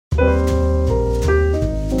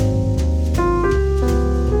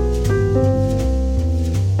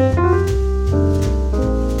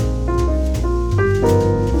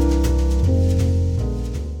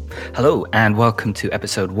Hello and welcome to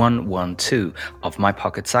episode 112 of My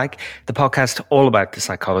Pocket Psych, the podcast all about the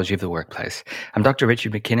psychology of the workplace. I'm Dr.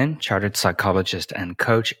 Richard McKinnon, chartered psychologist and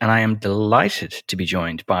coach, and I am delighted to be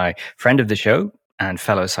joined by friend of the show and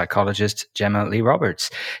fellow psychologist, Gemma Lee Roberts.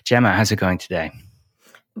 Gemma, how's it going today?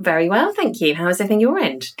 Very well, thank you. How is everything your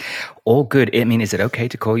end? All good. I mean, is it okay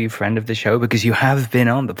to call you friend of the show? Because you have been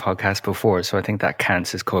on the podcast before, so I think that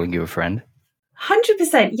counts as calling you a friend.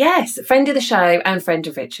 100%, yes. Friend of the show and friend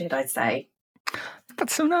of Richard, I'd say.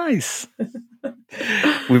 That's so nice.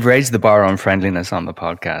 We've raised the bar on friendliness on the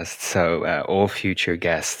podcast, so all future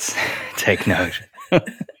guests, take note.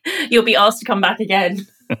 You'll be asked to come back again.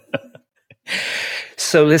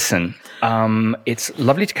 So listen, it's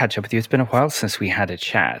lovely to catch up with you. It's been a while since we had a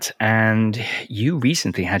chat, and you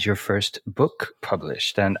recently had your first book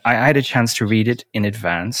published, and I had a chance to read it in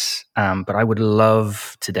advance, but I would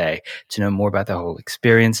love today to know more about the whole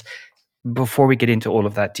experience. Before we get into all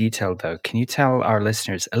of that detail, though, can you tell our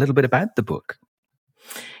listeners a little bit about the book?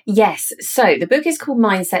 Yes. So the book is called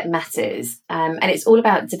Mindset Matters, and it's all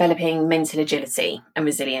about developing mental agility and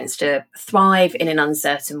resilience to thrive in an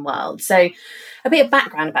uncertain world. So a bit of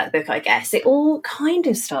background about the book, I guess. It all kind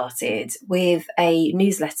of started with a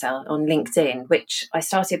newsletter on LinkedIn, which I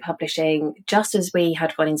started publishing just as we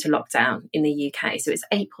had gone into lockdown in the UK. So it's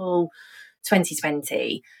April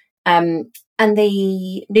 2020. And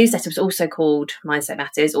the newsletter was also called Mindset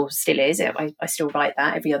Matters, or still is. I still write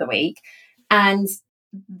that every other week. And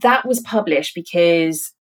that was published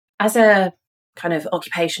because as a kind of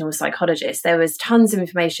occupational psychologist, there was tons of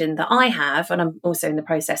information that I have, and I'm also in the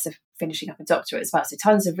process of finishing up a doctorate as well. So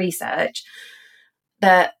tons of research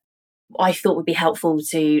that I thought would be helpful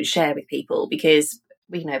to share with people because,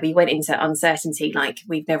 we went into uncertainty like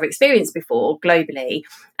we've never experienced before globally.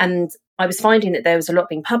 And I was finding that there was a lot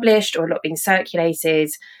being published or a lot being circulated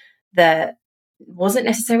that wasn't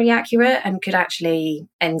necessarily accurate and could actually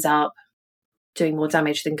end up doing more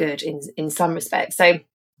damage than good in some respects. So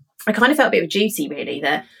I kind of felt a bit of a duty, really,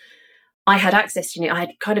 that I had access to, I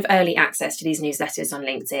had kind of early access to these newsletters on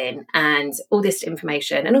LinkedIn and all this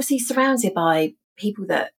information, and obviously surrounded by people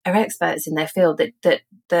that are experts in their field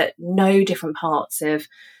that know different parts of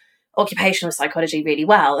occupational psychology really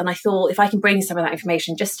well. And I thought if I can bring some of that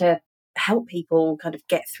information just to help people kind of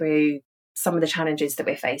get through some of the challenges that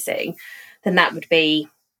we're facing, then that would be,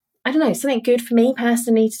 I don't know, something good for me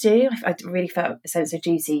personally to do. I really felt a sense of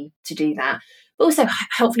duty to do that. But also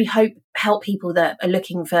hopefully help people that are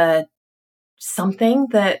looking for something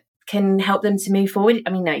that can help them to move forward.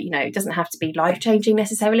 I mean, no, it doesn't have to be life-changing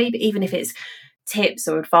necessarily, but even if it's tips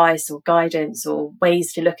or advice or guidance or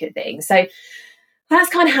ways to look at things. So that's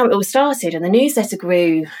kind of how it all started. And the newsletter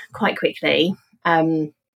grew quite quickly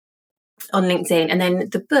on LinkedIn. And then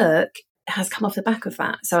the book has come off the back of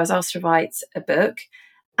that. So I was asked to write a book,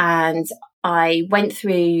 and I went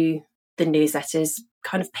through the newsletters,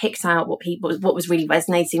 kind of picked out what was really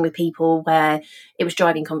resonating with people, where it was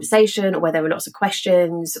driving conversation or where there were lots of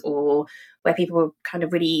questions or where people were kind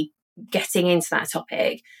of really getting into that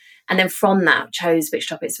topic. And then from that, chose which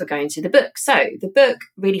topics were going to the book. So the book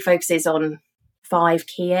really focuses on 5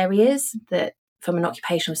 key areas that, from an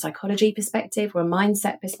occupational psychology perspective or a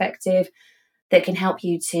mindset perspective, that can help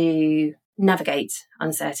you to navigate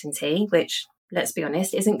uncertainty, which, let's be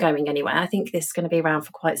honest, isn't going anywhere. I think this is going to be around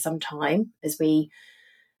for quite some time as we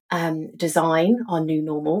design our new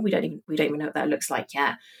normal. We don't even know what that looks like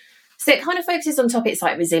yet. So it kind of focuses on topics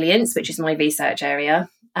like resilience, which is my research area,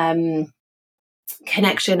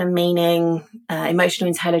 connection and meaning, emotional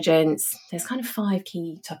intelligence. There's kind of 5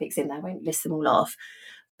 key topics in there. I won't list them all off.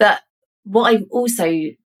 But what I also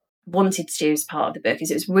wanted to do as part of the book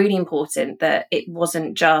is it was really important that it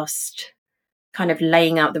wasn't just kind of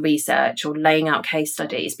laying out the research or laying out case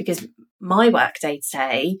studies, because my work day to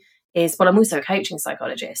day is, well, I'm also a coaching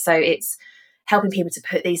psychologist. So it's helping people to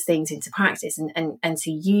put these things into practice and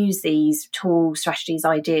to use these tools, strategies,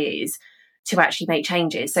 ideas to actually make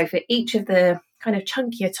changes. So for each of the kind of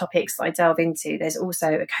chunkier topics that I delve into, there's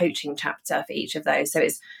also a coaching chapter for each of those. So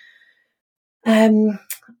it's and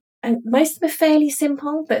most of them are fairly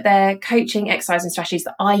simple, but they're coaching exercise and strategies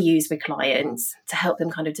that I use with clients to help them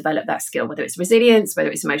kind of develop that skill, whether it's resilience,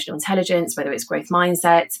 whether it's emotional intelligence, whether it's growth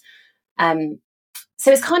mindset.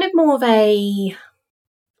 So it's kind of more of I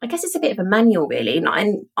guess it's a bit of a manual, really.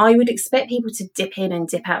 And I would expect people to dip in and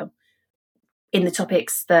dip out in the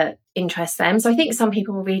topics that interest them. So I think some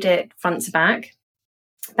people will read it front to back,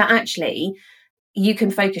 but actually you can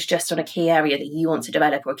focus just on a key area that you want to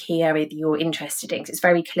develop or a key area that you're interested in. So it's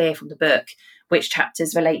very clear from the book which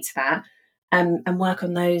chapters relate to that, and work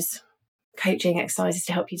on those coaching exercises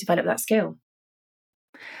to help you develop that skill.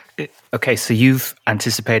 Okay, so you've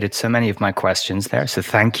anticipated so many of my questions there. So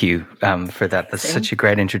thank you for that. That's such a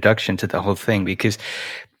great introduction to the whole thing, because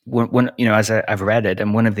when as I've read it,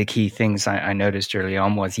 and one of the key things I noticed early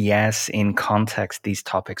on was, yes, in context, these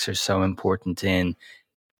topics are so important in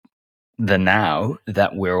the now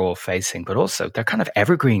that we're all facing, but also they're kind of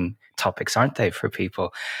evergreen topics, aren't they, for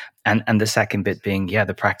people? And the second bit being,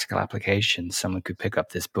 the practical application. Someone could pick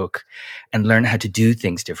up this book and learn how to do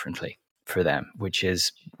things differently for them, which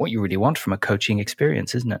is what you really want from a coaching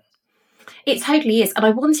experience, isn't it? It totally is. And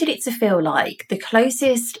I wanted it to feel like the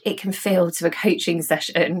closest it can feel to a coaching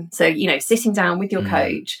session. So, sitting down with your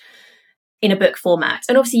coach in a book format.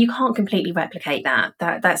 And obviously you can't completely replicate that.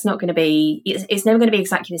 That's not going to be, it's never going to be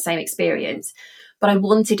exactly the same experience. But I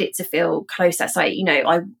wanted it to feel closer. So,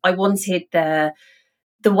 I wanted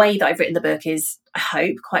the way that I've written the book is, I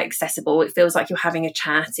hope, quite accessible. It feels like you're having a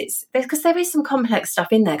chat. It's because there is some complex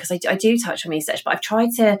stuff in there, because I do touch on research, but I've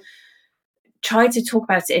tried to talk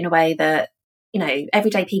about it in a way that,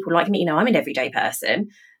 everyday people like me, I'm an everyday person,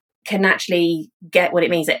 can actually get what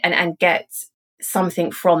it means and get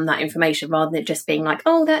something from that information, rather than it just being like,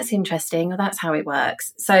 oh, that's interesting, or that's how it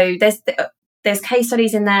works. So there's case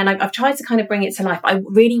studies in there, and I've tried to kind of bring it to life. I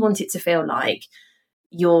really want it to feel like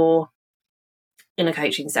you're in a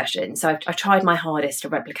coaching session. So I've tried my hardest to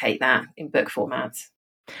replicate that in book format.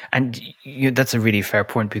 And that's a really fair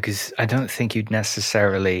point, because I don't think you'd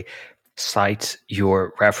necessarily cite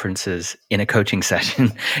your references in a coaching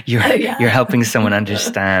session. You're helping someone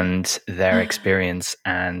understand their experience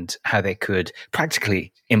and how they could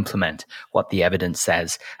practically implement what the evidence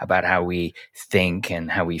says about how we think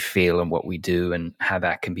and how we feel and what we do, and how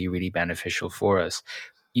that can be really beneficial for us.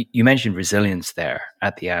 You mentioned resilience there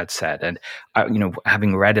at the outset, and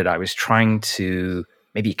having read it, I was trying to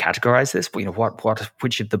maybe categorize this, but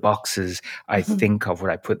which of the boxes I think of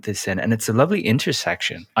would I put this in? And it's a lovely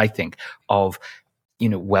intersection, I think, of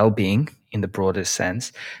well-being in the broadest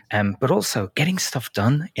sense, but also getting stuff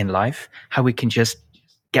done in life, how we can just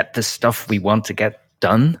get the stuff we want to get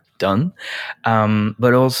done,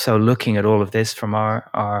 but also looking at all of this from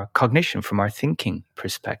our cognition, from our thinking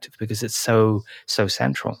perspective, because it's so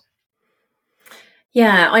central.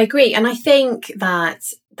 Yeah, I agree. And I think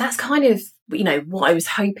that's kind of, what I was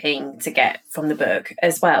hoping to get from the book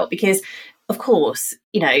as well, because of course,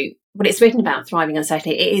 when it's written about thriving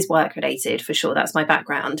uncertainty, it is work related for sure. That's my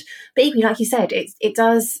background. But equally, like you said, it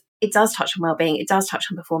does touch on well-being. It does touch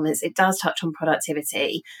on performance. It does touch on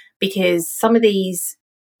productivity, because some of these,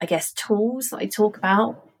 I guess, tools that I talk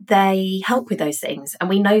about, they help with those things. And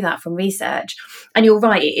we know that from research. And you're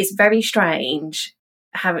right, it's very strange.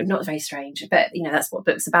 Not very strange, but that's what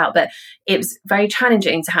book's about. But it was very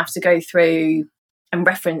challenging to have to go through and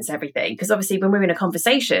reference everything, because obviously when we're in a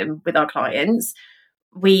conversation with our clients,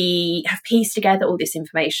 we have pieced together all this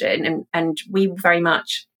information, and we very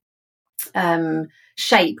much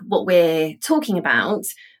shape what we're talking about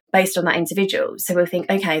based on that individual. So we'll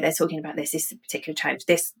think, okay, they're talking about this particular challenge,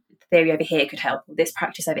 this theory over here could help, or this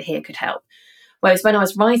practice over here could help. Whereas when I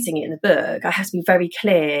was writing it in the book, I had to be very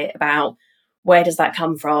clear about, where does that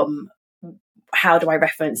come from? How do I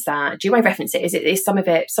reference that? Do I reference it? Is some of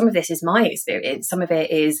this is my experience. Some of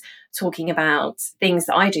it is talking about things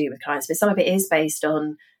that I do with clients, but some of it is based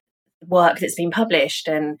on work that's been published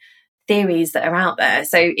and theories that are out there.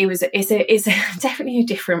 So it's definitely a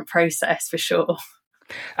different process for sure.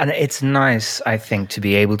 And it's nice, I think, to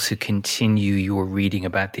be able to continue your reading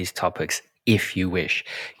about these topics. If you wish,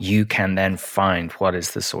 you can then find what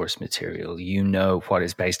is the source material, what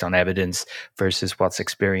is based on evidence versus what's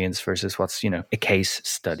experience versus what's, a case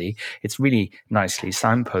study. It's really nicely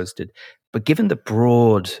signposted. But given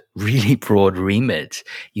the really broad remit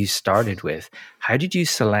you started with, how did you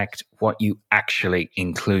select what you actually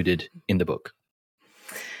included in the book?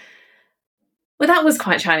 Well, that was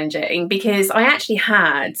quite challenging, because I actually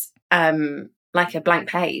had like a blank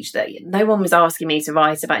page that no one was asking me to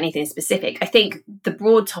write about anything specific. I think the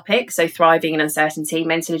broad topic, so thriving in uncertainty,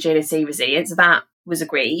 mental agility, resilience, that was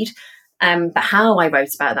agreed. But how I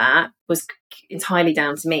wrote about that was entirely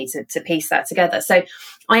down to me to piece that together. So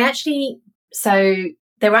there were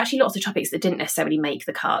actually lots of topics that didn't necessarily make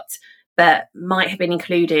the cut, but might have been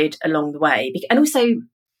included along the way. And also,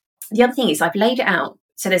 the other thing is, I've laid it out.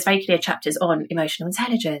 So there's very clear chapters on emotional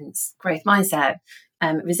intelligence, growth mindset,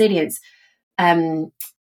 resilience. But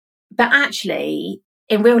actually,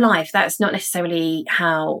 in real life, that's not necessarily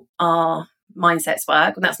how our mindsets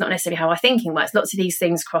work, and that's not necessarily how our thinking works. Lots of these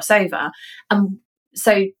things cross over.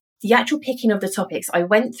 So the actual picking of the topics, I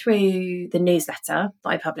went through the newsletter that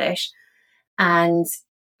I publish and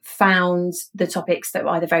found the topics that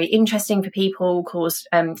were either very interesting for people,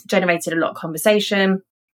 generated a lot of conversation,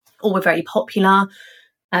 or were very popular.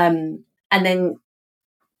 And then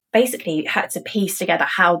basically had to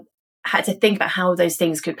think about how those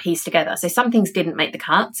things could piece together. So some things didn't make the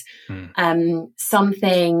cut. Some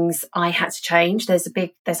things I had to change. There's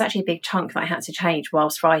actually a big chunk that I had to change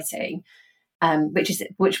whilst writing,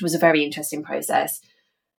 which was a very interesting process.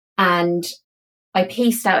 And I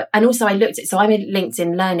pieced out, and also I looked at, so I'm a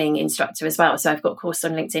LinkedIn Learning instructor as well. So I've got a course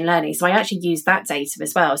on LinkedIn Learning. So I actually used that data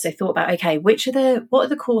as well. So I thought about, okay, what are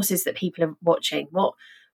the courses that people are watching? What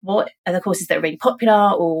are the courses that are really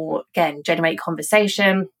popular or, again, generate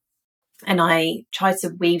conversation? And I tried to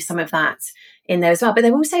weave some of that in there as well. But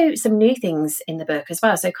there were also some new things in the book as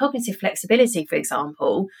well. So cognitive flexibility, for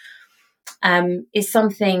example, is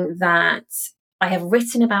something that I have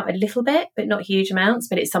written about a little bit, but not huge amounts,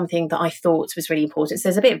 but it's something that I thought was really important. So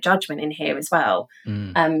there's a bit of judgment in here as well.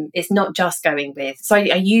 It's not just going with, so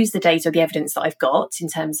I use the data, the evidence that I've got in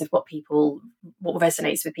terms of what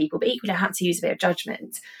resonates with people, but equally I had to use a bit of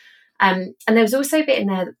judgment. And there was also a bit in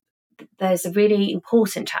there, there's a really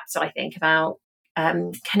important chapter, I think, about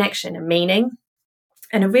connection and meaning.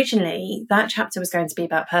 And originally that chapter was going to be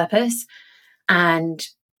about purpose. And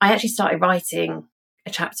I actually started writing a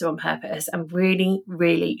chapter on purpose and really,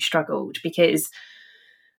 really struggled because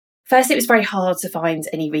first it was very hard to find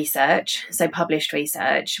any research, so published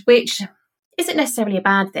research, which isn't necessarily a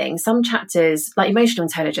bad thing. Some chapters, like emotional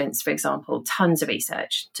intelligence, for example, tons of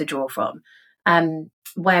research to draw from.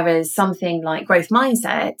 Whereas something like growth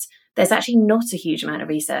mindset, there's actually not a huge amount of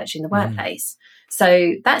research in the workplace.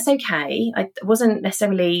 So that's okay. I wasn't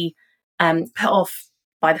necessarily put off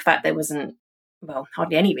by the fact there wasn't,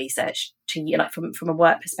 hardly any research from a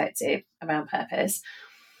work perspective around purpose.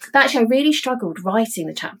 But actually, I really struggled writing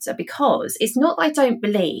the chapter because it's not that I don't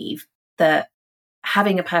believe that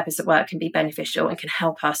having a purpose at work can be beneficial and can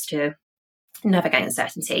help us to navigate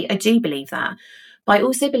uncertainty. I do believe that. But I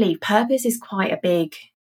also believe purpose is quite a big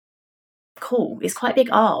call. It's quite a big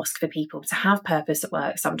ask for people to have purpose at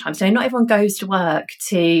work sometimes. So not everyone goes to work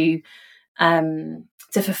to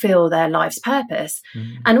fulfill their life's purpose.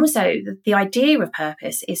 And also the idea of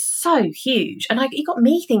purpose is so huge. And it got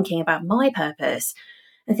me thinking about my purpose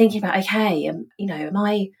and thinking about, okay, am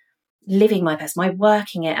I living my purpose? Am I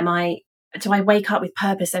working it? Do I wake up with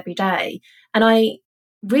purpose every day? And I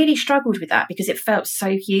really struggled with that because it felt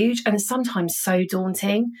so huge and sometimes so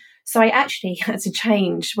daunting. So I actually had to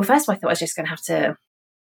change. Well, first of all, I thought I was just going to have to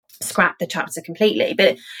scrap the chapter completely,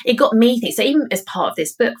 but it got me thinking. So even as part of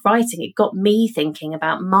this book writing, it got me thinking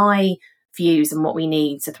about my views and what we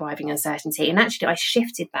need to thrive in uncertainty. And actually I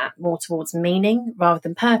shifted that more towards meaning rather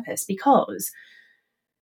than purpose, because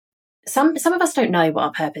some of us don't know what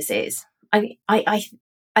our purpose is. I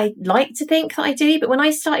like to think that I do, but when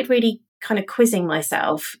I started really kind of quizzing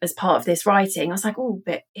myself as part of this writing, I was like, oh,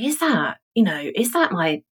 but is that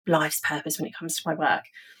my life's purpose when it comes to my work?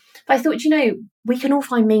 But I thought, we can all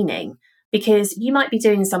find meaning, because you might be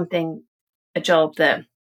doing a job that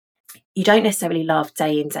you don't necessarily love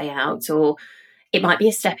day in, day out, or it might be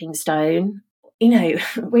a stepping stone. We're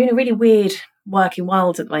in a really weird working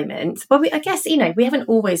world at the moment. But I guess, we haven't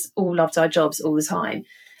always all loved our jobs all the time.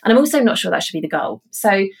 And I'm also not sure that should be the goal.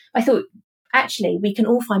 So I thought, actually, we can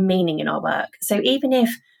all find meaning in our work. So even if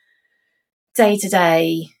day to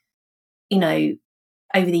day,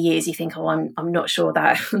 over the years you think, oh, I'm not sure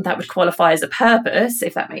that that would qualify as a purpose,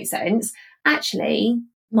 if that makes sense. Actually,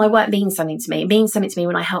 my work means something to me. It means something to me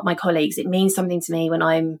when I help my colleagues. It means something to me when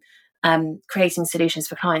I'm creating solutions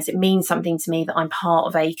for clients. It means something to me that I'm part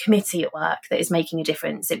of a committee at work that is making a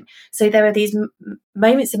difference. So there are these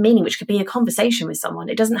moments of meaning, which could be a conversation with someone.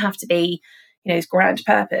 It doesn't have to be, this grand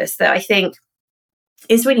purpose, that I think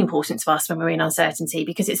is really important to us when we're in uncertainty,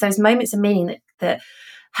 because it's those moments of meaning that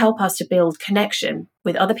help us to build connection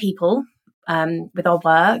with other people, with our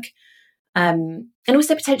work, and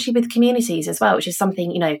also potentially with communities as well, which is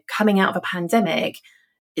something, coming out of a pandemic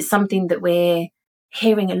is something that we're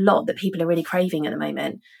hearing a lot that people are really craving at the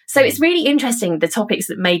moment. So it's really interesting, the topics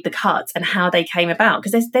that made the cut and how they came about,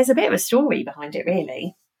 because there's a bit of a story behind it,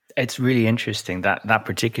 really. It's really interesting, that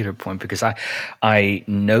particular point, because I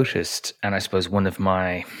noticed, and I suppose one of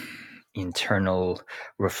my internal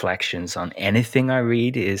reflections on anything I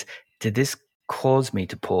read is, did this cause me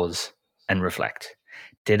to pause and reflect?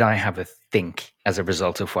 Did I have a think as a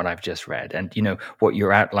result of what I've just read? And, what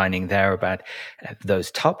you're outlining there about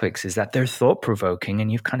those topics is that they're thought-provoking,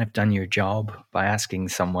 and you've kind of done your job by asking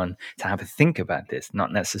someone to have a think about this,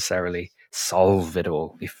 not necessarily solve it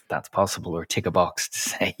all, if that's possible, or tick a box to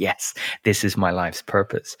say, yes, this is my life's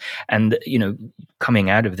purpose. And, coming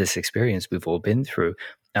out of this experience we've all been through,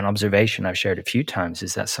 an observation I've shared a few times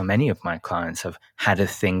is that so many of my clients have had to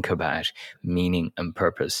think about meaning and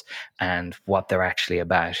purpose and what they're actually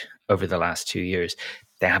about over the last 2 years.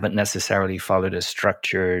 They haven't necessarily followed a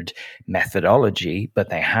structured methodology, but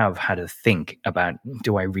they have had to think about,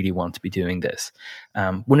 do I really want to be doing this?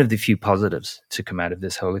 One of the few positives to come out of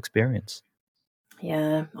this whole experience.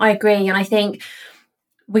 Yeah, I agree. And I think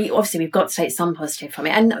we've got to take some positive from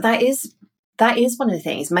it. And that is one of the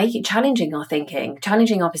things, challenging our thinking,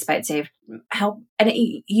 challenging our perspective,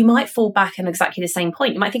 you might fall back on exactly the same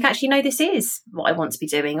point. You might think, actually, no, this is what I want to be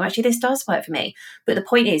doing, or actually this does work for me. But the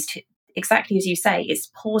point is, exactly as you say,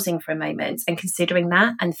 it's pausing for a moment and considering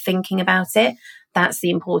that and thinking about it. That's the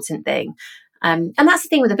important thing. And that's the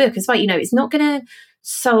thing with the book as well. It's not going to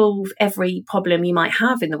solve every problem you might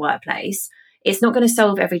have in the workplace. It's not going to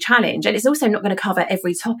solve every challenge. And it's also not going to cover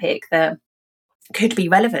every topic that could be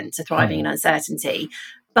relevant to thriving in uncertainty.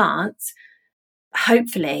 But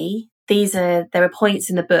hopefully there are points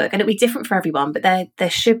in the book, and it'll be different for everyone, but there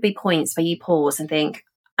should be points where you pause and think,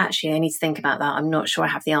 actually, I need to think about that. I'm not sure I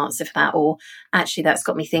have the answer for that. Or actually, that's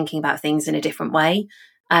got me thinking about things in a different way.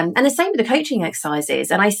 And the same with the coaching exercises.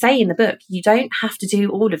 And I say in the book, you don't have to do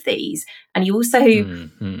all of these. And you also,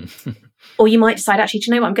 or you might decide, actually, do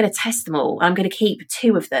you know what? I'm going to test them all. I'm going to keep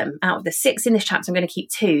 2 of them out of the 6 in this chapter. I'm going to keep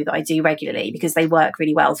 2 that I do regularly because they work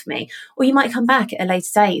really well for me. Or you might come back at a later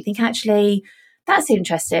date and think, actually, that's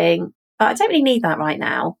interesting, but I don't really need that right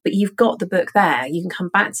now. But you've got the book there. You can come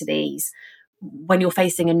back to these when you're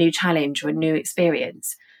facing a new challenge or a new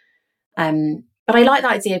experience. But I like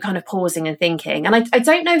that idea of kind of pausing and thinking. And I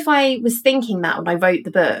don't know if I was thinking that when I wrote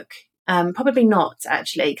the book. Probably not,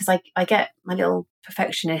 actually, because I get my little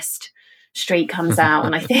perfectionist streak comes out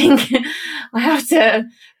and I think I have to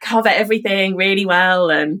cover everything really well.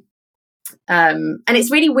 And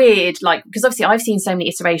it's really weird, because obviously I've seen so many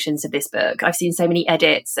iterations of this book. I've seen so many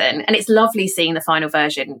edits and it's lovely seeing the final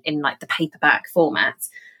version in the paperback format.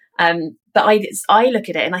 But I look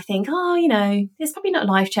at it and I think, it's probably not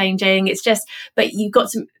life-changing. It's just, but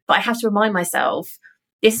I have to remind myself,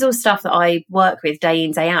 this is all stuff that I work with day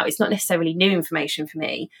in, day out. It's not necessarily new information for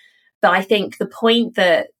me. But I think the point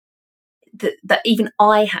that even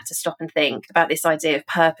I had to stop and think about this idea of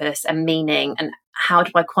purpose and meaning, and how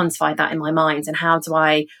do I quantify that in my mind, and how do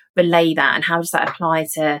I relay that, and how does that apply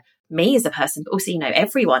to me as a person, but also,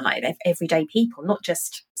 everyone, everyday people, not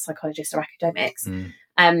just psychologists or academics.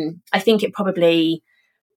 I think it probably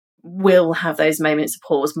will have those moments of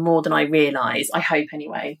pause more than I realise. I hope,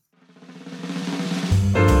 anyway.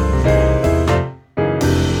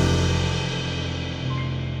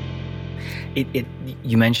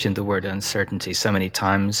 You mentioned the word uncertainty so many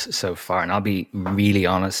times so far, and I'll be really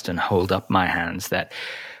honest and hold up my hands that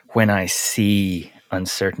when I see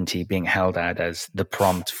uncertainty being held out as the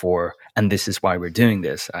prompt for, and this is why we're doing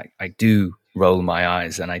this, I do roll my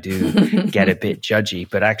eyes and I do get a bit judgy.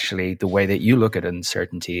 But actually, the way that you look at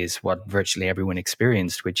uncertainty is what virtually everyone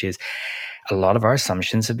experienced, which is a lot of our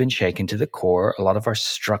assumptions have been shaken to the core. A lot of our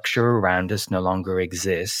structure around us no longer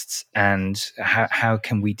exists. And how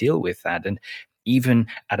can we deal with that? And even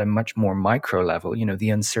at a much more micro level, the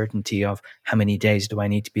uncertainty of how many days do I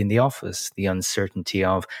need to be in the office? The uncertainty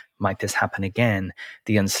of, might this happen again?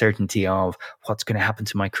 The uncertainty of what's going to happen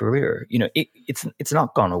to my career. It's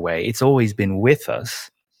not gone away. It's always been with us.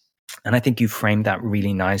 And I think you framed that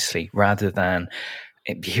really nicely, rather than,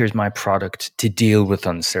 here's my product to deal with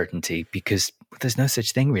uncertainty, because there's no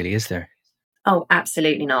such thing really, is there? Oh,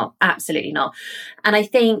 absolutely not. Absolutely not. And I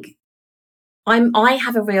think I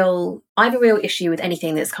have a real issue with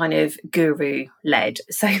anything that's kind of guru led.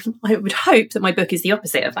 So I would hope that my book is the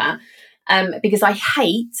opposite of that. Because I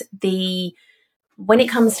hate when it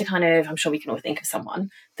comes to kind of, I'm sure we can all think of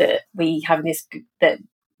someone that we have in this, that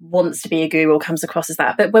wants to be a guru or comes across as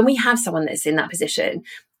that. But when we have someone that's in that position,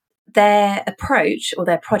 their approach or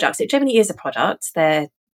their product, it generally is a product they're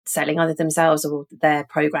selling, either themselves or their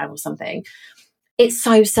program or something. It's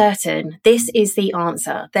so certain. This is the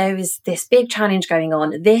answer. There is this big challenge going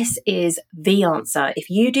on. This is the answer. If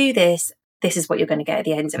you do this, this is what you're going to get at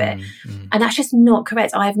the end of it. Mm-hmm. And that's just not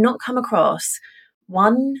correct. I have not come across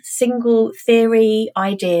one single theory,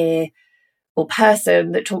 idea, or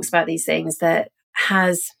person that talks about these things that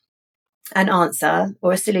has an answer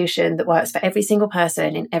or a solution that works for every single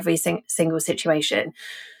person in every single situation,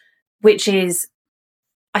 which is,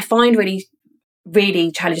 I find really,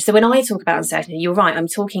 really challenging. So when I talk about uncertainty, you're right, I'm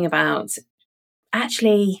talking about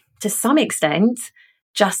actually, to some extent,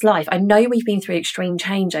 just life. I know we've been through extreme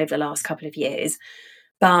change over the last couple of years,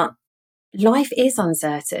 but life is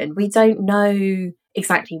uncertain. We don't know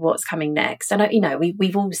exactly what's coming next. And,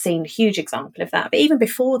 we've all seen a huge example of that. But even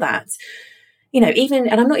before that, even,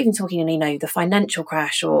 and I'm not even talking, the financial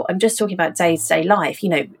crash, or I'm just talking about day-to-day life,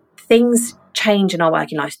 things change in our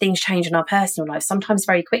working lives, things change in our personal lives, sometimes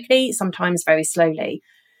very quickly, sometimes very slowly.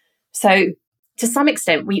 So to some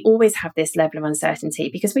extent, we always have this level of uncertainty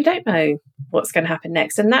because we don't know what's going to happen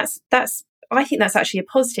next. And I think that's actually a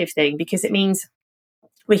positive thing, because it means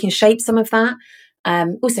we can shape some of that.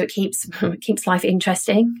 Also, it keeps life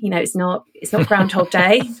interesting. It's not Groundhog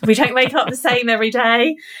Day. We don't wake up the same every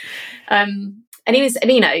day.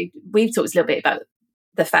 We've talked a little bit about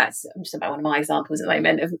the fact, I'm just about one of my examples at the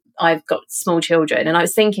moment, I've got small children, and I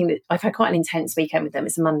was thinking that I've had quite an intense weekend with them.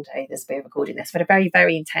 It's a Monday as we're recording this. I've had a very,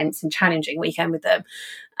 very intense and challenging weekend with them.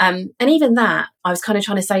 And even that, I was kind of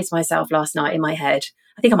trying to say to myself last night in my head,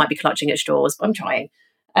 I think I might be clutching at straws, but I'm trying.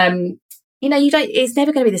 It's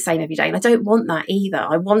never going to be the same every day. And I don't want that either.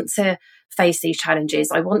 I want to face these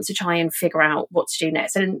challenges. I want to try and figure out what to do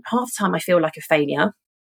next. And half the time I feel like a failure,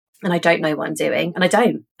 and I don't know what I'm doing, and I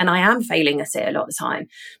don't. And I am failing at it a lot of the time.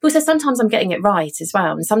 But also sometimes I'm getting it right as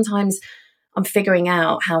well. And sometimes I'm figuring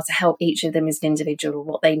out how to help each of them as an individual or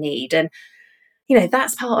what they need. And,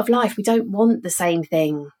 that's part of life. We don't want the same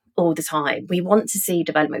thing all the time. We want to see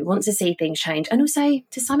development. We want to see things change. And also,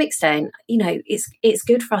 to some extent, it's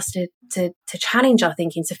good for us to challenge our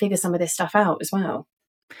thinking, to figure some of this stuff out as well.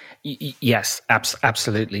 Yes,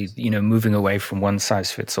 absolutely. Moving away from one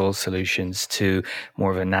size fits all solutions to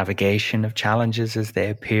more of a navigation of challenges as they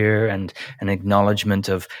appear, and an acknowledgement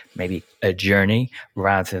of maybe a journey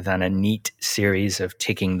rather than a neat series of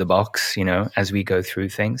ticking the box, as we go through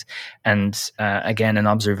things. And again, an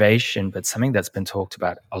observation, but something that's been talked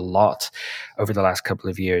about a lot over the last couple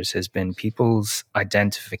of years has been people's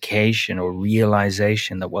identification or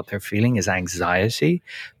realization that what they're feeling is anxiety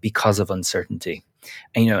because of uncertainty.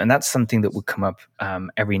 And that's something that would come up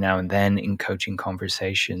every now and then in coaching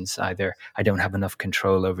conversations. Either I don't have enough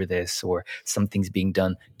control over this, or something's being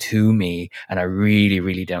done to me, and I really,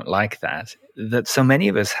 really don't like that. That so many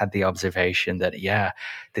of us had the observation that,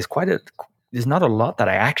 there's not a lot that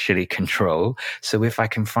I actually control. So if I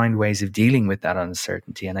can find ways of dealing with that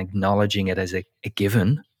uncertainty and acknowledging it as a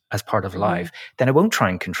given, as part of life, then I won't try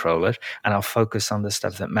and control it, and I'll focus on the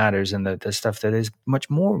stuff that matters and the stuff that is much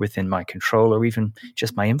more within my control, or even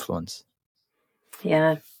just my influence.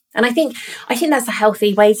 Yeah. And I think that's a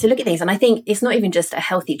healthy way to look at things. And I think it's not even just a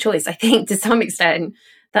healthy choice. I think to some extent,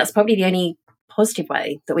 that's probably the only positive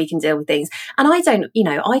way that we can deal with things. And I don't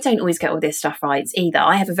always get all this stuff right either.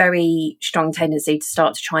 I have a very strong tendency to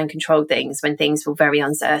start to try and control things when things feel very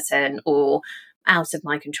uncertain or out of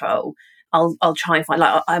my control. I'll try and find,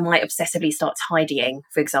 I might obsessively start tidying,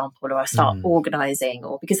 for example, or I start organizing,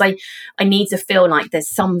 or because I need to feel like there's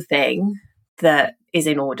something that is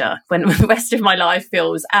in order when the rest of my life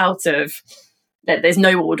feels out of, that there's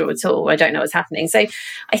no order at all. I don't know what's happening. So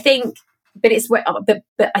I think, but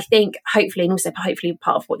I think hopefully, and also hopefully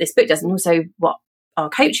part of what this book does, and also what our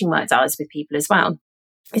coaching work does with people as well,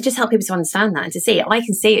 is just help people to understand that and to see it. I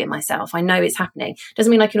can see it in myself. I know it's happening.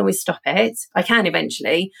 Doesn't mean I can always stop it. I can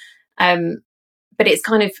eventually. But it's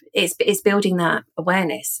kind of, it's building that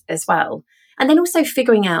awareness as well. And then also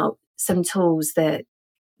figuring out some tools that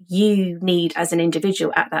you need as an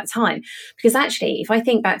individual at that time. Because actually, if I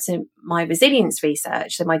think back to my resilience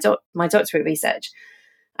research, so my doctorate research,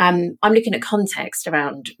 I'm looking at context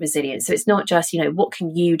around resilience. So it's not just, what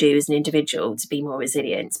can you do as an individual to be more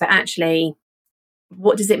resilient, but actually,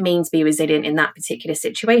 what does it mean to be resilient in that particular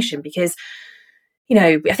situation? Because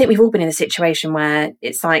I think we've all been in a situation where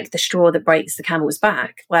it's like the straw that breaks the camel's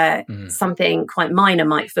back, where something quite minor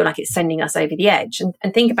might feel like it's sending us over the edge.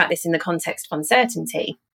 And think about this in the context of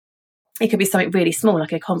uncertainty. It could be something really small,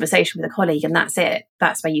 like a conversation with a colleague, and that's it.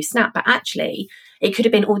 That's where you snap. But actually, it could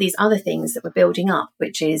have been all these other things that were building up,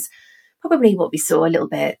 which is probably what we saw a little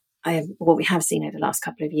bit, what we have seen over the last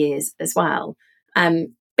couple of years as well.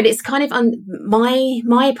 But it's kind of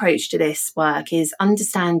my approach to this work is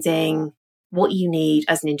understanding what you need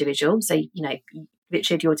as an individual. So,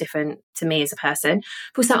 Richard, you're different to me as a person,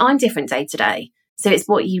 but also I'm different day to day. So it's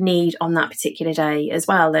what you need on that particular day as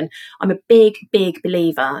well. And I'm a big, big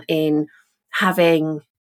believer in having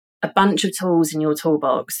a bunch of tools in your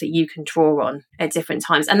toolbox that you can draw on at different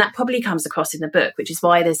times. And that probably comes across in the book, which is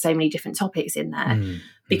why there's so many different topics in there,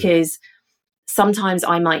 because sometimes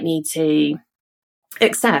I might need to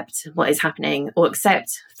accept what is happening or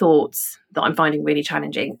accept thoughts that I'm finding really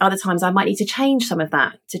challenging. Other times I might need to change some of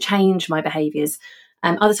that, to change my behaviours.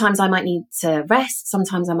 Other times I might need to rest.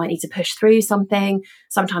 Sometimes I might need to push through something.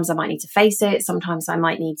 Sometimes I might need to face it. Sometimes I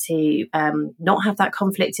might need to not have that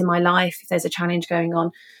conflict in my life if there's a challenge going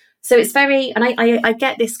on. So it's very, and I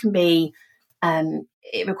get this can be,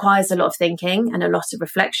 it requires a lot of thinking and a lot of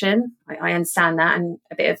reflection. I understand that, and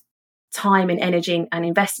a bit of time and energy and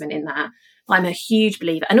investment in that. But I'm a huge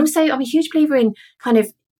believer. And also I'm a huge believer in kind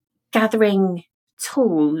of gathering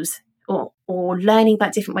tools or learning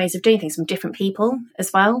about different ways of doing things from different people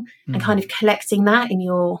as well, and kind of collecting that in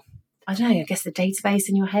your, I don't know, I guess the database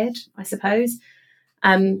in your head, I suppose.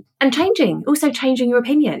 And changing your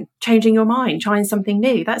opinion, changing your mind, trying something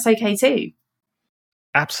new. That's okay too.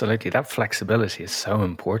 Absolutely. That flexibility is so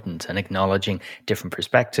important, and acknowledging different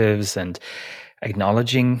perspectives and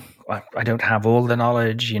acknowledging I don't have all the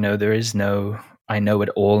knowledge. There is no I know it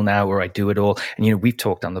all now, or I do it all. And, we've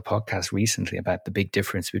talked on the podcast recently about the big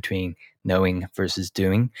difference between knowing versus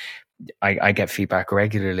doing. I get feedback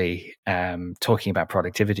regularly talking about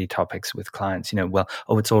productivity topics with clients,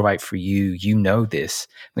 it's all right for you. You know this.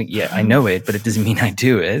 Like, yeah, I know it, but it doesn't mean I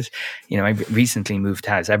do it. I recently moved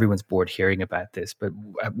house. Everyone's bored hearing about this. But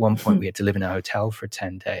at one point we had to live in a hotel for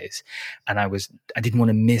 10 days. And I didn't want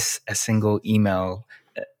to miss a single email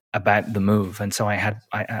about the move. And so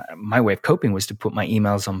my way of coping was to put my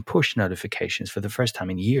emails on push notifications for the first time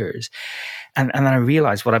in years. And then I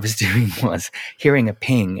realized what I was doing was hearing a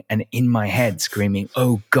ping and in my head screaming,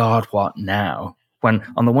 oh God, what now? When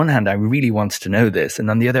on the one hand, I really wanted to know this.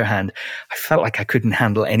 And on the other hand, I felt like I couldn't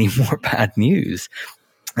handle any more bad news.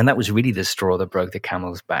 And that was really the straw that broke the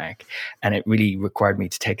camel's back. And it really required me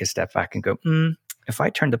to take a step back and go, if I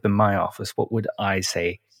turned up in my office, what would I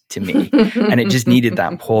say to me? And it just needed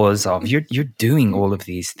that pause of you're doing all of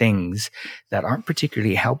these things that aren't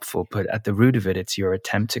particularly helpful, but at the root of it, it's your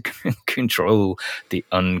attempt to control the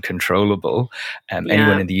uncontrollable.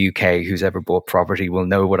 Anyone in the UK who's ever bought property will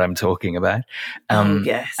know what I'm talking about.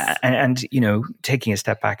 Yes. And taking a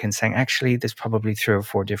step back and saying, actually, there's probably 3 or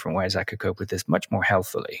 4 different ways I could cope with this much more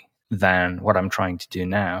healthily than what I'm trying to do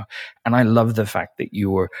now. And I love the fact that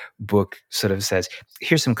your book sort of says,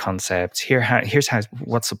 here's some concepts, here's how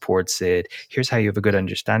what supports it, here's how you have a good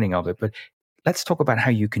understanding of it, but let's talk about how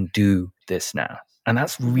you can do this now. And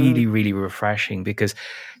that's really, really refreshing, because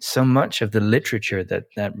so much of the literature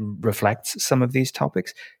that reflects some of these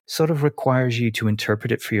topics sort of requires you to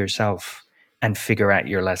interpret it for yourself and figure out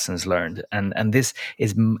your lessons learned. And this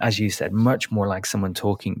is, as you said, much more like someone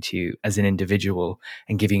talking to you as an individual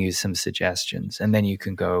and giving you some suggestions. And then you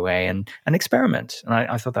can go away and experiment. And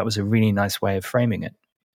I thought that was a really nice way of framing it.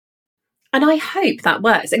 And I hope that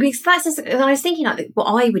works. Because I was thinking like what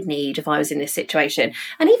I would need if I was in this situation.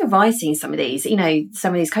 And even writing some of these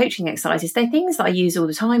coaching exercises, they're things that I use all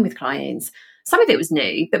the time with clients. Some of it was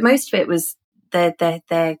new, but most of it was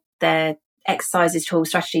their exercises, tools,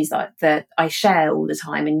 strategies that I share all the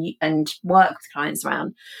time and work with clients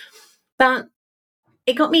around. But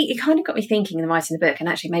it kind of got me thinking in writing the book, and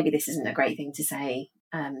actually maybe this isn't a great thing to say,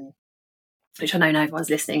 which I know no one's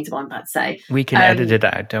listening to what I'm about to say. We can edit it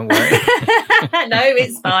out, don't worry. No,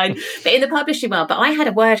 it's fine. But in the publishing world, I had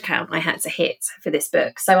a word count I had to hit for this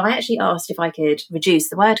book. So I actually asked if I could reduce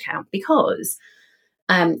the word count because,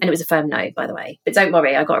 and it was a firm no, by the way, but don't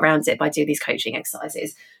worry, I got around it by doing these coaching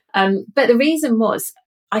exercises. But the reason was,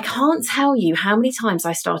 I can't tell you how many times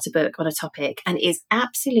I start a book on a topic and it's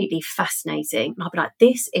absolutely fascinating. And I'll be like,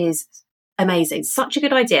 this is amazing. Such a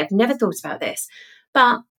good idea. I've never thought about this.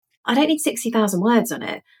 But I don't need 60,000 words on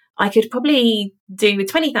it. I could probably do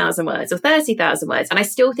with 20,000 words or 30,000 words. And I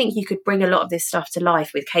still think you could bring a lot of this stuff to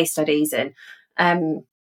life with case studies and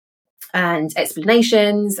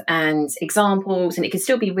explanations and examples. And it could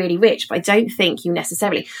still be really rich, but I don't think you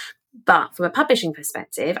necessarily... But from a publishing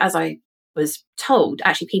perspective, as I was told,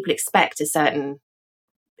 actually people expect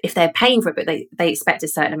if they're paying for it, but they expect a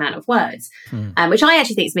certain amount of words, which I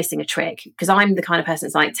actually think is missing a trick, because I'm the kind of person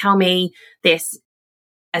that's like, tell me this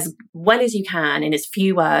as well as you can in as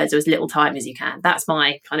few words or as little time as you can. That's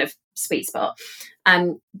my kind of sweet spot.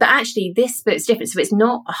 But actually this book's different. So it's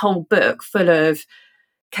not a whole book full of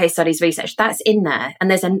case studies, research that's in there. And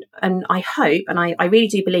and I hope, and I really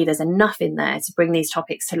do believe there's enough in there to bring these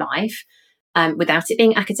topics to life, without it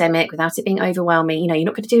being academic, without it being overwhelming. You're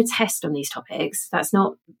not going to do a test on these topics. That's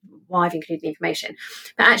not why I've included the information.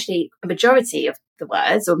 But actually a majority of the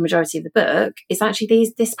words or majority of the book is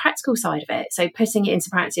actually this practical side of it. So putting it into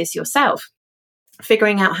practice yourself,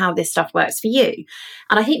 figuring out how this stuff works for you.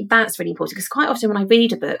 And I think that's really important, because quite often when I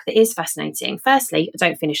read a book that is fascinating, firstly, I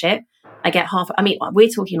don't finish it. I get we're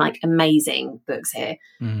talking like amazing books here.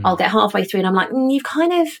 I'll get halfway through and I'm like, you've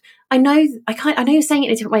kind of, I know you're saying it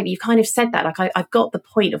in a different way, but you've kind of said that. Like I've got the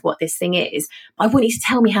point of what this thing is. I want you to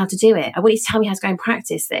tell me how to do it. I want you to tell me how to go and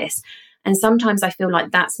practice this. And sometimes I feel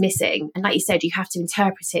like that's missing. And like you said, you have to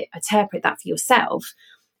interpret that for yourself.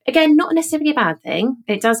 Again, not necessarily a bad thing.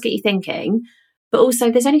 It does get you thinking. but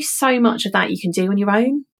also there's only so much of that you can do on your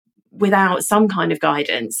own without some kind of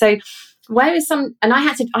guidance. So whereas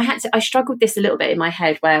I struggled this a little bit in my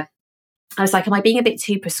head, where I was like, am I being a bit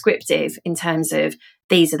too prescriptive in terms of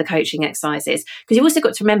these are the coaching exercises? Because you've also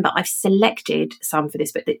got to remember, I've selected some for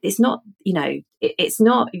this, but it's not, it's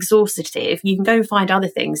not exhaustive. You can go and find other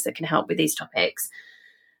things that can help with these topics.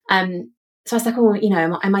 So I was like,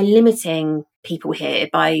 am I limiting people here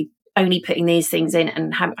by only putting these things in,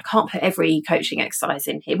 and I can't put every coaching exercise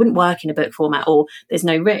in here. It wouldn't work in a book format, or there's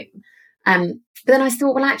no room. But then I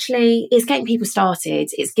thought, well, actually, it's getting people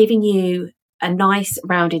started. It's giving you a nice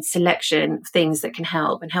rounded selection of things that can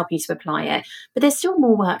help and help you to apply it. But there's still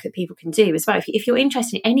more work that people can do as well. If you're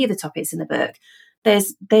interested in any of the topics in the book,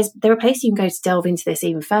 there are places you can go to delve into this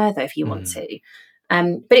even further if you want to.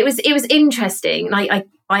 But it was interesting. And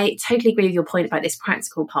I totally agree with your point about this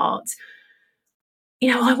practical part.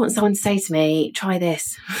 I want someone to say to me, try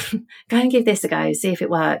this, go and give this a go, see if it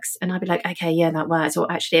works. And I'd be like, okay, yeah, that works.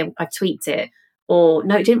 Or actually, I've tweaked it. Or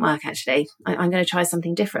no, it didn't work, actually. I'm going to try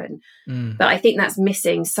something different. But I think that's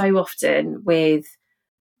missing so often with,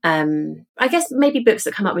 I guess, maybe books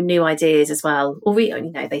that come up with new ideas as well. Or,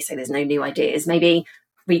 they say there's no new ideas, maybe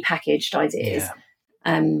repackaged ideas.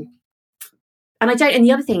 Yeah. And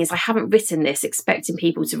the other thing is, I haven't written this expecting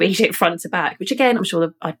people to read it front to back, which again, I'm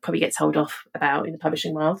sure I'd probably get told off about in the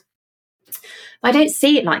publishing world. But I don't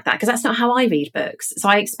see it like that, because that's not how I read books. So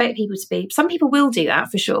I expect people some people will do that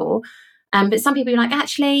for sure. But some people are like,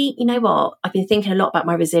 actually, you know what? I've been thinking a lot about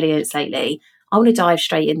my resilience lately. I want to dive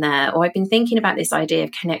straight in there. Or I've been thinking about this idea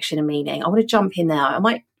of connection and meaning. I want to jump in there. I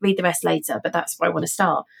might read the rest later, but that's where I want to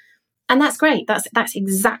start. And that's great. That's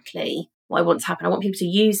exactly what I want to happen. I want people to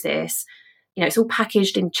use this. It's all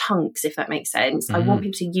packaged in chunks, if that makes sense. I want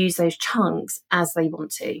people to use those chunks as they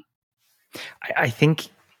want to. I think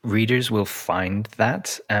readers will find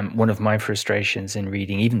that. One of my frustrations in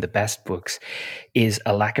reading even the best books is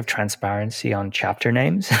a lack of transparency on chapter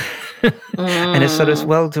names. And it's sort of,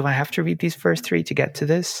 well, do I have to read these first 3 to get to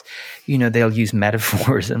this? They'll use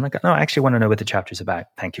metaphors. And I'm like, no, I actually want to know what the chapter's about.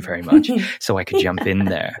 Thank you very much. So I could jump in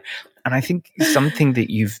there. And I think something that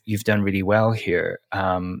you've done really well here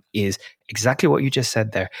is exactly what you just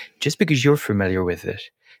said there. Just because you're familiar with it,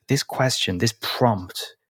 this question, this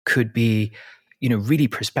prompt could be, really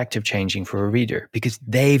perspective changing for a reader, because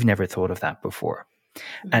they've never thought of that before.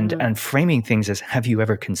 And framing things as, have you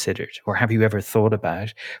ever considered, or have you ever thought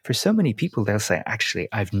about? For so many people, they'll say, actually,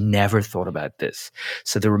 I've never thought about this.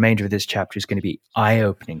 So the remainder of this chapter is going to be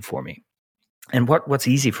eye-opening for me. And what's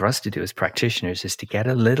easy for us to do as practitioners is to get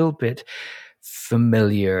a little bit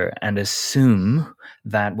familiar and assume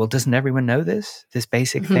that, well, doesn't everyone know this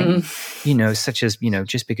basic thing? Such as,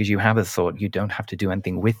 just because you have a thought, you don't have to do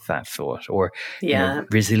anything with that thought. Or,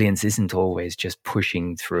 resilience isn't always just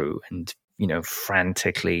pushing through and,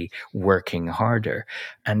 frantically working harder.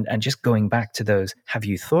 And just going back to those, have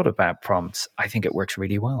you thought about prompts? I think it works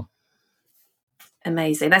really well.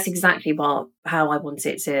 Amazing. That's exactly how I want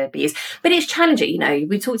it to be used. But it's challenging, I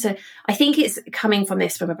think it's coming from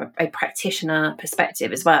a practitioner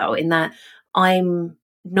perspective as well, in that I'm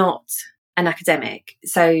not an academic.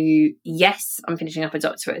 So yes, I'm finishing up a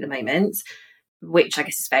doctorate at the moment, which I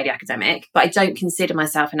guess is fairly academic, but I don't consider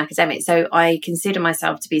myself an academic. So I consider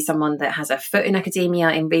myself to be someone that has a foot in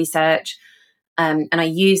academia, in research, and I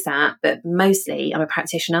use that, but mostly I'm a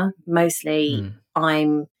practitioner. Mostly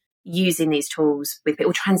I'm using these tools with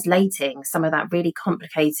people, translating some of that really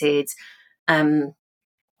complicated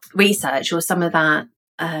research, or some of that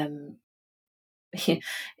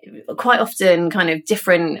quite often kind of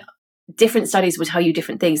different studies will tell you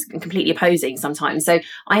different things, completely opposing sometimes. So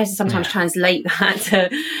I have to sometimes translate that to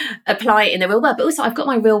apply it in the real world. But also I've got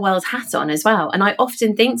my real world hat on as well. And I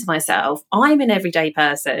often think to myself, I'm an everyday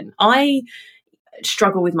person. I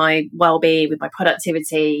struggle with my well-being, with my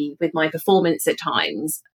productivity, with my performance at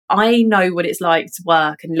times. I know what it's like to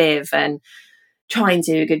work and live and try and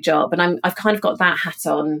do a good job. And I've kind of got that hat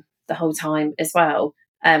on the whole time as well.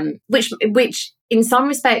 Which in some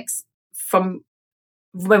respects, from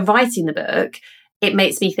when writing the book, it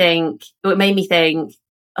made me think,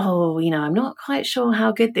 oh, I'm not quite sure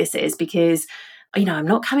how good this is, because, I'm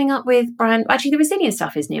not coming up with actually the resilience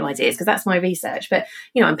stuff is new ideas, because that's my research, but,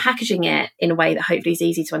 I'm packaging it in a way that hopefully is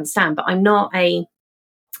easy to understand. But I'm not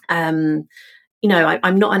I'm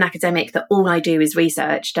not an academic that all I do is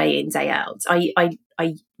research day in, day out. I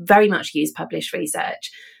very much use published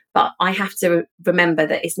research, but I have to remember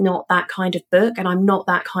that it's not that kind of book, and I'm not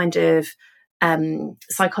that kind of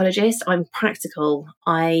psychologist. I'm practical.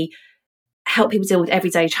 I help people deal with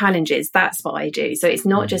everyday challenges. That's what I do. So it's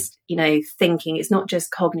not just, thinking. It's not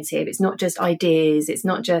just cognitive. It's not just ideas. It's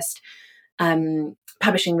not just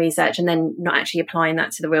publishing research and then not actually applying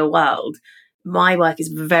that to the real world, my work is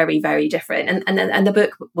very, very different. And the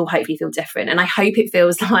book will hopefully feel different. And I hope it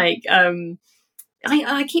feels like,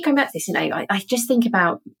 I keep going back to this, I just think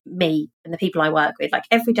about me and the people I work with, like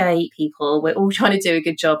everyday people. We're all trying to do a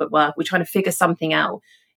good job at work. We're trying to figure something out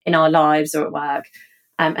in our lives or at work.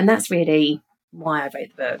 And that's really why I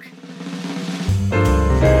wrote the book.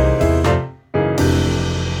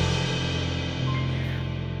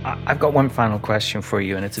 I've got one final question for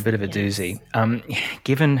you, and it's a bit of a doozy.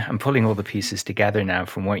 Given I'm pulling all the pieces together now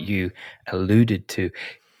from what you alluded to,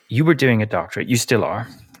 you were doing a doctorate, you still are,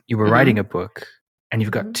 you were writing a book, and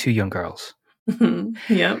you've got 2 young girls.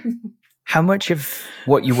 Yeah. How much of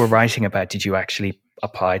what you were writing about did you actually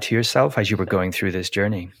apply to yourself as you were going through this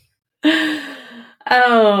journey?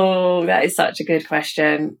 Oh, that is such a good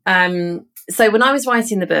question. So when I was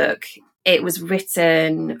writing the book, it was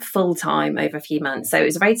written full-time over a few months. So it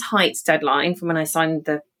was a very tight deadline from when I signed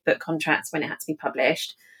the book contract when it had to be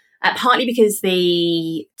published. Partly because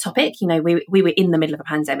the topic, we were in the middle of a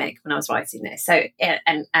pandemic when I was writing this. So,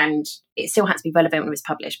 and it still had to be relevant when it was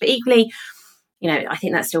published. But equally, I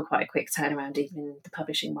think that's still quite a quick turnaround, even in the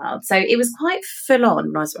publishing world. So it was quite full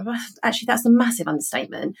on. Actually, that's a massive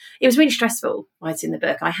understatement. It was really stressful writing the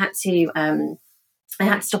book. I had to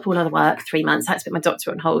stop all other work 3 months. I had to put my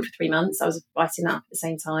doctorate on hold for 3 months. I was writing that at the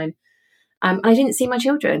same time. And I didn't see my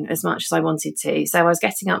children as much as I wanted to. So I was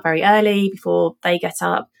getting up very early before they get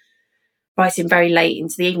up, writing very late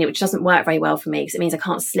into the evening, which doesn't work very well for me because it means I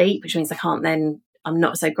can't sleep, which means I'm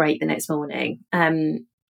not so great the next morning. And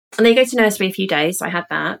they go to nursery a few days. So I had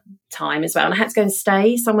that time as well. And I had to go and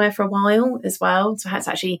stay somewhere for a while as well. So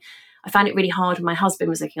I found it really hard when my husband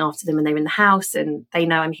was looking after them and they were in the house and they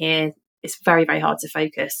know I'm here. It's very, very hard to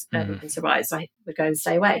focus and to write. So I would go and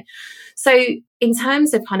stay away. So in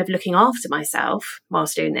terms of kind of looking after myself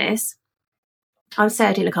whilst doing this, I would say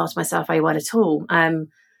I didn't look after myself very well at all.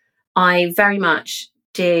 I very much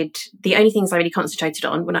did, the only things I really concentrated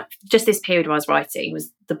on just this period where I was writing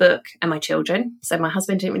was the book and my children. So my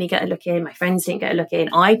husband didn't really get a look in, my friends didn't get a look in,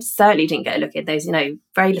 I certainly didn't get a look in. There's,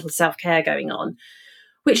 very little self-care going on,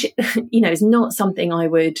 which, is not something I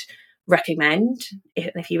would recommend.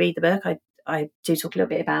 If you read the book, I do talk a little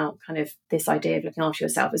bit about kind of this idea of looking after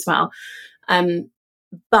yourself as well.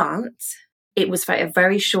 But it was for a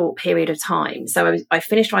very short period of time. So I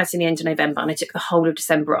finished writing the end of November and I took the whole of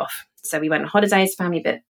December off. So we went on holidays as a family,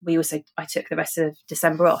 but I took the rest of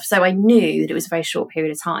December off. So I knew that it was a very short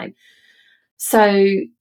period of time. So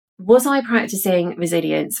was I practicing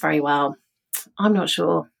resilience very well? I'm not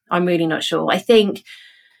sure. I'm really not sure. I think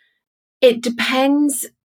it depends.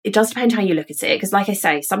 It does depend how you look at it. Because like I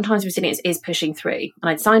say, sometimes resilience is pushing through. And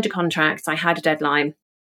I'd signed a contract, I had a deadline,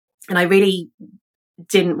 and I really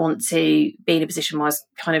didn't want to be in a position where I was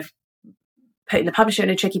kind of putting the publisher in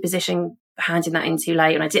a tricky position, handing that in too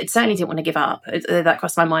late. And I certainly didn't want to give up. That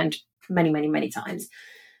crossed my mind many, many, many times.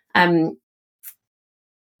 But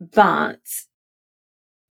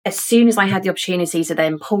as soon as I had the opportunity to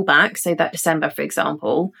then pull back, so that December, for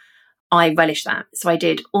example, I relished that. So I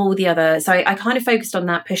did all the other, so I kind of focused on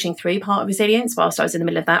that pushing through part of resilience whilst I was in the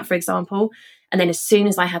middle of that, for example. And then as soon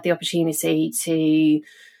as I had the opportunity to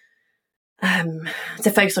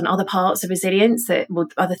focus on other parts of resilience,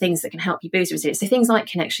 other things that can help you boost resilience. So things like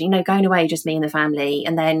connection, going away, just me and the family,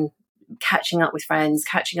 and then catching up with friends,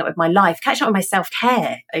 catching up with my life, catching up with my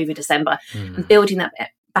self-care over December and building that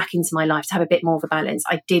back into my life to have a bit more of a balance.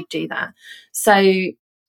 I did do that. So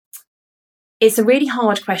it's a really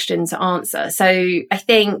hard question to answer. So I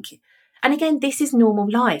think, and again, this is normal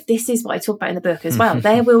life. This is what I talk about in the book as well.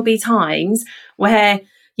 There will be times where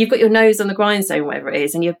you've got your nose on the grindstone, whatever it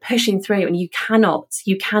is, and you're pushing through and you cannot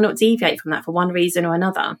deviate from that for one reason or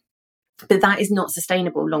another. But that is not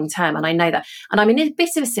sustainable long term. And I know that. And I'm in a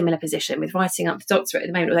bit of a similar position with writing up the doctorate at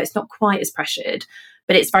the moment, although it's not quite as pressured,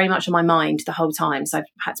 but it's very much on my mind the whole time. So I've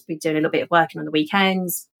had to be doing a little bit of working on the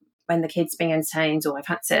weekends when the kids are being entertained, or I've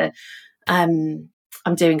had to, I'm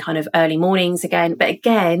doing kind of early mornings again. But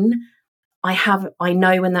again, I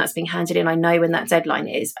know when that's being handed in, I know when that deadline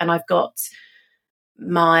is, and I've got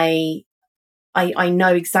I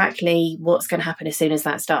know exactly what's going to happen as soon as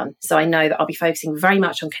that's done. So I know that I'll be focusing very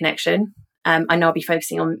much on connection. I know I'll be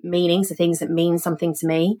focusing on meanings, the things that mean something to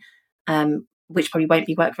me, which probably won't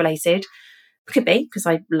be work related. It could be, because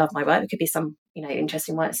I love my work. It could be some,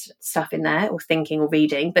 interesting work stuff in there, or thinking or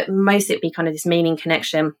reading, but most it'd be kind of this meaning,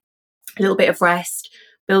 connection, a little bit of rest,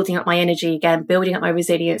 building up my energy again, building up my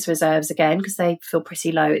resilience reserves again, because they feel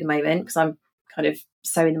pretty low at the moment because I'm kind of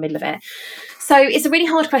so in the middle of it. So it's a really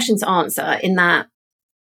hard question to answer, in that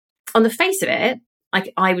on the face of it,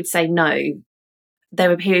 I would say no. there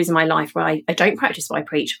were periods in my life where I don't practice what I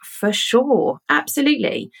preach, for sure,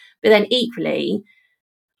 absolutely. But then equally,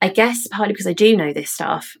 I guess partly because I do know this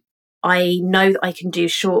stuff, I know that I can do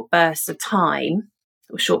short bursts of time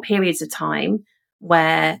or short periods of time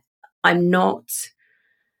where I'm not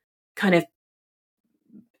kind of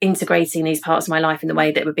integrating these parts of my life in the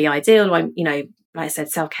way that would be ideal. Or I'm, like I said,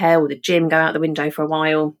 self-care or the gym, go out the window for a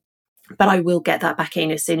while, but I will get that back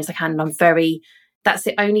in as soon as I can. And that's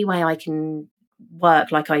the only way I can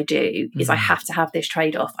work like I do, is I have to have this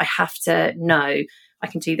trade-off. I have to know I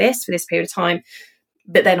can do this for this period of time,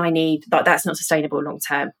 but then that's not sustainable long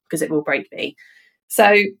term because it will break me.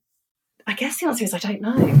 So I guess the answer is I don't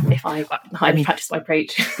know if I practice what I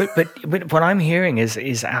preach. But what I'm hearing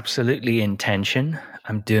is absolutely intention.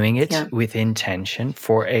 I'm doing it with intention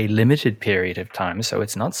for a limited period of time. So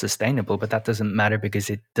it's not sustainable, but that doesn't matter because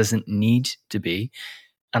it doesn't need to be.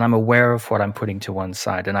 And I'm aware of what I'm putting to one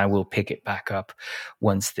side, and I will pick it back up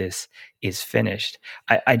once this is finished.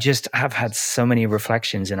 I just have had so many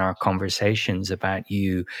reflections in our conversations about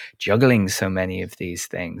you juggling so many of these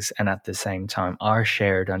things, and at the same time, our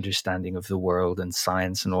shared understanding of the world and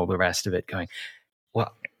science and all the rest of it going,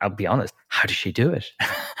 well, I'll be honest, how does she do it?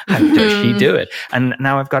 How does she do it? And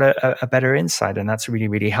now I've got a better insight, and that's really,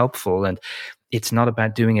 really helpful. And it's not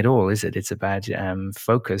about doing it all, is it? It's about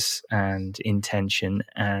focus and intention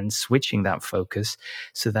and switching that focus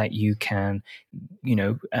so that you can,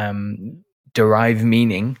 derive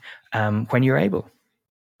meaning when you're able.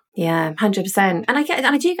 Yeah, 100%. And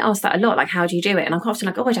I do get asked that a lot, like, how do you do it? And I'm often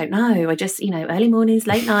like, I don't know. I just, early mornings,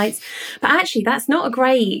 late nights. But actually, it's not a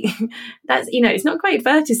great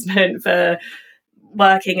advertisement for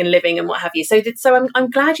working and living and what have you. So I'm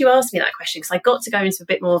glad you asked me that question, because I got to go into a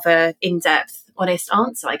bit more of a in-depth, honest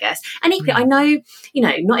answer, I guess. And equally, I know,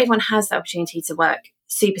 not everyone has the opportunity to work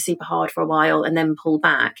super, super hard for a while and then pull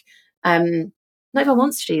back. Not everyone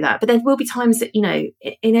wants to do that. But there will be times that,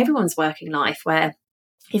 in everyone's working life where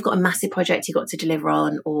you've got a massive project you've got to deliver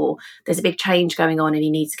on, or there's a big change going on and you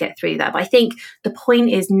need to get through that. But I think the point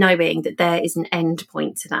is knowing that there is an end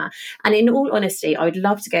point to that. And in all honesty, I would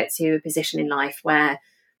love to get to a position in life where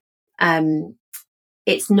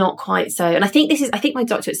it's not quite so, and I think my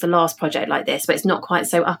doctorate's the last project like this, but it's not quite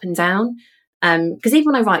so up and down. Because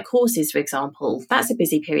even when I write courses, for example, that's a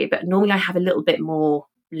busy period, but normally I have a little bit more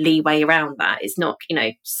leeway around that. It's not,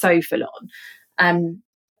 so full on.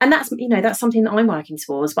 And that's something that I'm working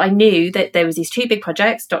towards. But I knew that there was these two big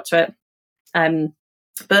projects, doctorate,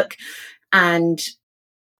 book, and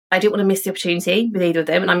I didn't want to miss the opportunity with either of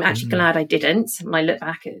them. And I'm actually glad I didn't when I look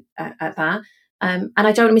back at that. And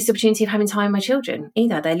I don't want to miss the opportunity of having time with my children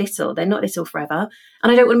either. They're little, they're not little forever.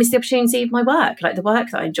 And I don't want to miss the opportunity of my work, like the work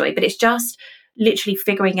that I enjoy. But it's just literally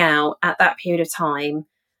figuring out at that period of time,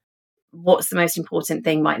 what's the most important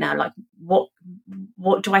thing right now? Like,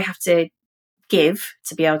 what do I have to give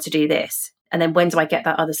to be able to do this? And then when do I get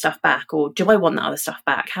that other stuff back? Or do I want that other stuff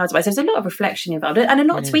back? So there's a lot of reflection involved and a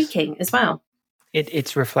lot of tweaking as well.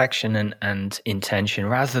 It's reflection and intention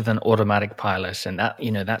rather than automatic pilot. And that,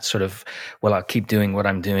 that sort of, well, I'll keep doing what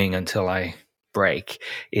I'm doing until I break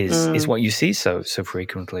is what you see so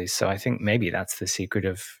frequently. So I think maybe that's the secret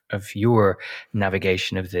of your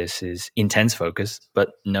navigation of this, is intense focus,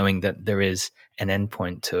 but knowing that there is an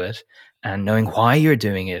endpoint to it, and knowing why you're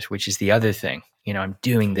doing it, which is the other thing. I'm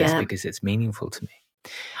doing this because it's meaningful to me.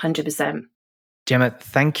 100%. Gemma,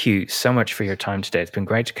 thank you so much for your time today. It's been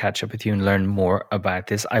great to catch up with you and learn more about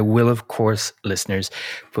this. I will, of course, listeners,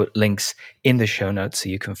 put links in the show notes so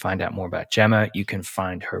you can find out more about Gemma. You can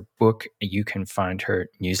find her book, you can find her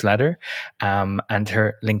newsletter, and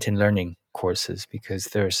her LinkedIn Learning courses, because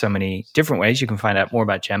there are so many different ways you can find out more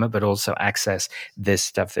about Gemma, but also access this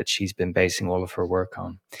stuff that she's been basing all of her work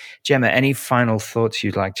on. Gemma, any final thoughts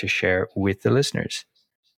you'd like to share with the listeners?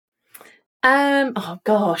 Oh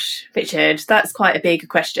gosh, Richard, that's quite a big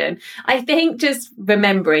question. I think just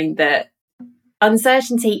remembering that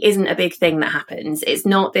uncertainty isn't a big thing that happens. It's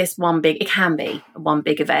not this it can be one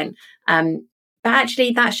big event. But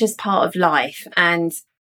actually that's just part of life. And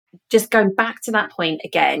just going back to that point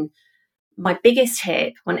again, my biggest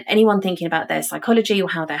tip when anyone thinking about their psychology or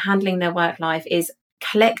how they're handling their work life is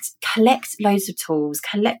collect loads of tools,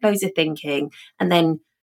 collect loads of thinking, and then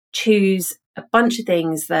choose a bunch of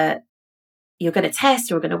things that you're going to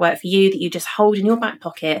test or are going to work for you, that you just hold in your back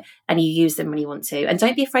pocket and you use them when you want to. And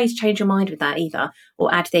don't be afraid to change your mind with that either,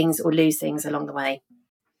 or add things or lose things along the way.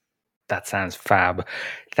 That sounds fab.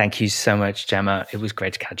 Thank you so much, Gemma. It was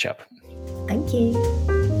great to catch up. Thank you.